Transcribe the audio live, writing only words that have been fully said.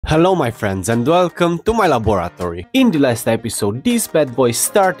Hello my friends and welcome to my laboratory. In the last episode this bad boy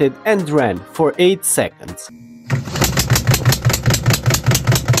started and ran for 8 seconds.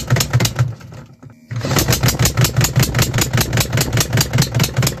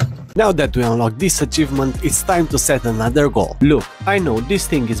 Now that we unlocked this achievement, it's time to set another goal. Look, I know this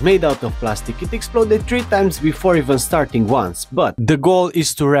thing is made out of plastic, it exploded 3 times before even starting once, but the goal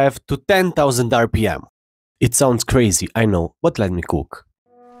is to rev to 10,000 RPM. It sounds crazy, I know, but let me cook.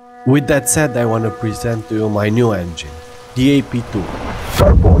 With that said, I want to present to you my new engine, the AP2.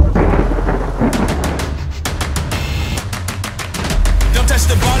 Don't touch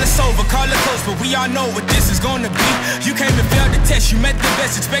the ball, it's over, call it close, but we all know what this is gonna be. You came and failed the test, you met the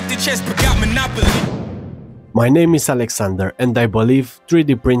best, expected chess, but got monopoly. My name is Alexander and I believe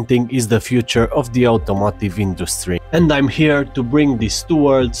 3D printing is the future of the automotive industry. And I'm here to bring these two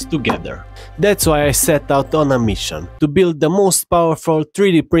worlds together. That's why I set out on a mission, to build the most powerful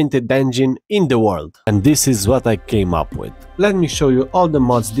 3D printed engine in the world. And this is what I came up with. Let me show you all the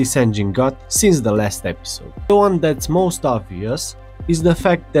mods this engine got since the last episode. The one that's most obvious is the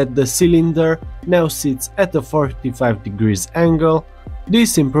fact that the cylinder now sits at a 45 degrees angle.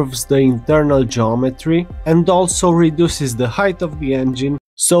 This improves the internal geometry and also reduces the height of the engine,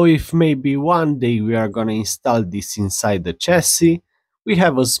 so if maybe one day we are gonna install this inside the chassis, we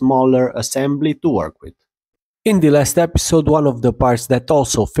have a smaller assembly to work with. In the last episode, one of the parts that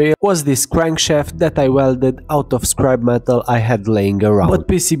also failed was this crankshaft that I welded out of scrap metal I had laying around. But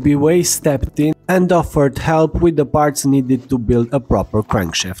PCBWay stepped in and offered help with the parts needed to build a proper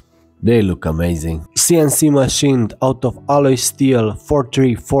crankshaft. They look amazing. CNC machined out of alloy steel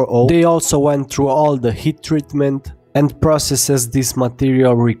 4340. They also went through all the heat treatment and processes this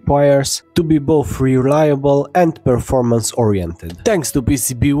material requires to be both reliable and performance oriented. Thanks to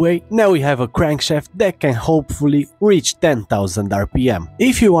PCBWay, now we have a crankshaft that can hopefully reach 10,000 RPM.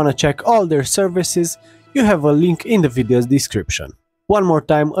 If you wanna check all their services, you have a link in the video's description. One more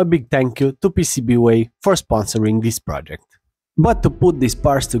time, a big thank you to PCBWay for sponsoring this project. But to put these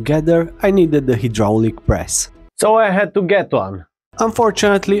parts together, I needed the hydraulic press. So I had to get one.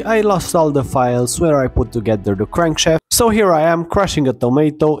 Unfortunately, I lost all the files where I put together the crankshaft, so here I am crushing a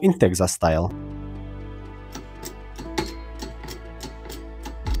tomato in Texas style.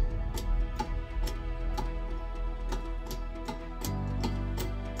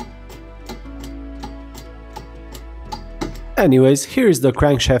 Anyways, here is the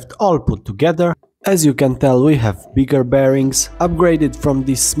crankshaft all put together. As you can tell, we have bigger bearings, upgraded from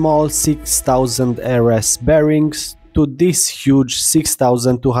these small 6000 RS bearings to this huge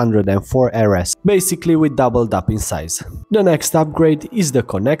 6204 RS. Basically we doubled up in size. The next upgrade is the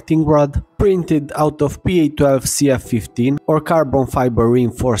connecting rod, printed out of PA12 CF15 or carbon fiber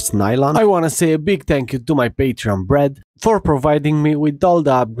reinforced nylon. I wanna say a big thank you to my Patreon Brad for providing me with all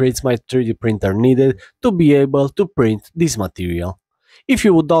the upgrades my 3D printer needed to be able to print this material. If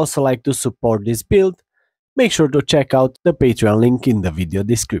you would also like to support this build, make sure to check out the Patreon link in the video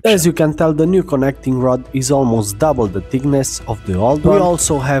description. As you can tell, the new connecting rod is almost double the thickness of the old one. We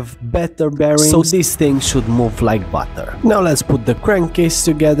also have better bearings, so this thing should move like butter. Now let's put the crankcase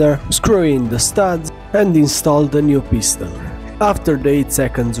together, screw in the studs and install the new piston. After the 8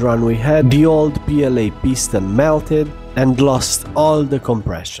 seconds run we had, the old PLA piston melted and lost all the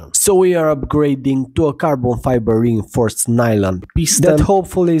compression. So we are upgrading to a carbon fiber reinforced nylon piston that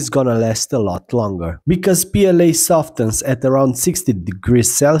hopefully is gonna last a lot longer. Because PLA softens at around 60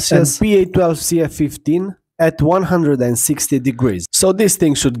 degrees Celsius and PA12 CF15 at 160 degrees. So this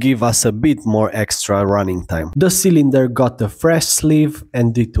thing should give us a bit more extra running time. The cylinder got a fresh sleeve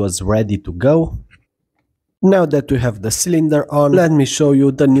and it was ready to go. Now that we have the cylinder on, let me show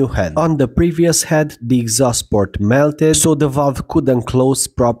you the new head. On the previous head, the exhaust port melted, so the valve couldn't close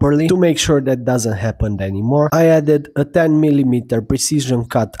properly. To make sure that doesn't happen anymore, I added a 10mm precision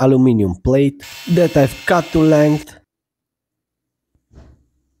cut aluminum plate that I've cut to length.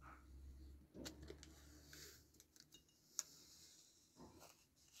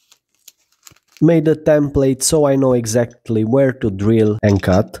 Made a template so I know exactly where to drill and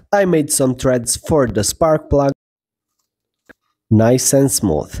cut. I made some threads for the spark plug. Nice and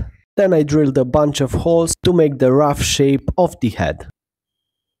smooth. Then I drilled a bunch of holes to make the rough shape of the head.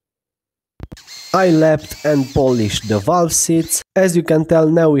 I lapped and polished the valve seats. As you can tell,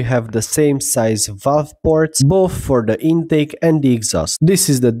 now we have the same size valve ports, both for the intake and the exhaust. This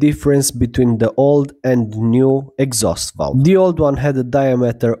is the difference between the old and new exhaust valve. The old one had a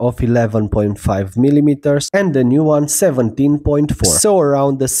diameter of 11.5 mm and the new one 17.4, so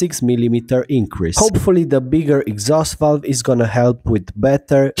around a 6 mm increase. Hopefully the bigger exhaust valve is gonna help with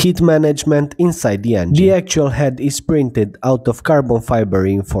better heat management inside the engine. The actual head is printed out of carbon fiber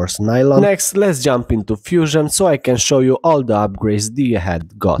reinforced nylon. Next, let's jump into Fusion so I can show you all the upgrades the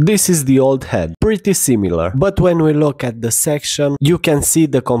head got. This is the old head, pretty similar, but when we look at the section, you can see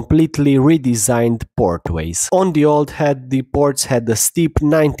the completely redesigned portways. On the old head, the ports had a steep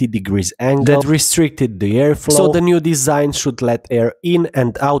 90 degrees angle that restricted the airflow, so the new design should let air in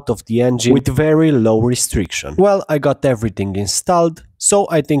and out of the engine with very low restriction. Well, I got everything installed, so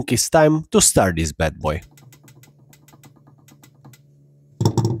I think it's time to start this bad boy.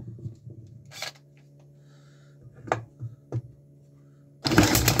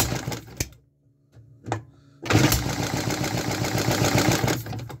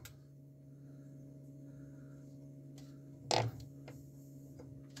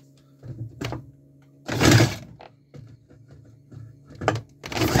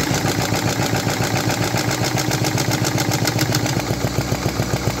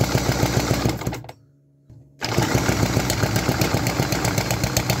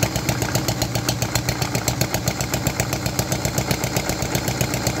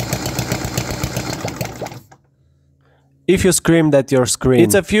 If you screamed at your screen,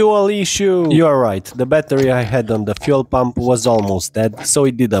 it's a fuel issue! You are right, the battery I had on the fuel pump was almost dead, so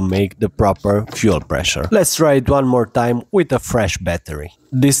it didn't make the proper fuel pressure. Let's try it one more time with a fresh battery.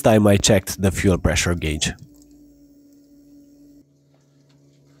 This time I checked the fuel pressure gauge.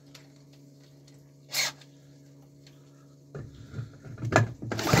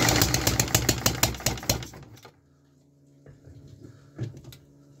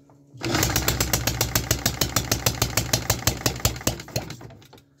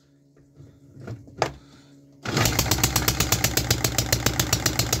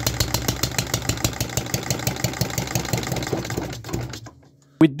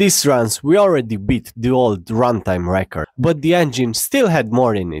 With these runs, we already beat the old runtime record, but the engine still had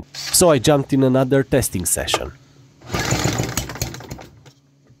more in it, so I jumped in another testing session.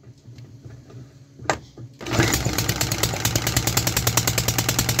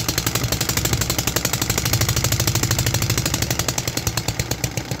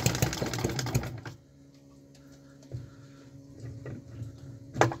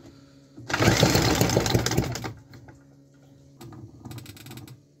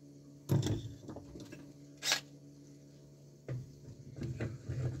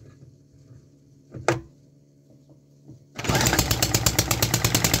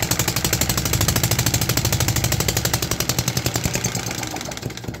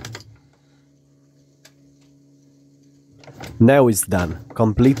 Now it's done,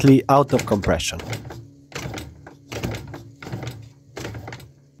 completely out of compression.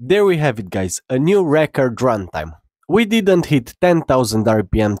 There we have it guys, a new record runtime. We didn't hit 10,000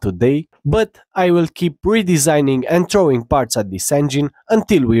 RPM today, but I will keep redesigning and throwing parts at this engine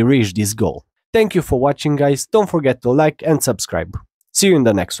until we reach this goal. Thank you for watching guys, don't forget to like and subscribe. See you in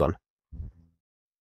the next one.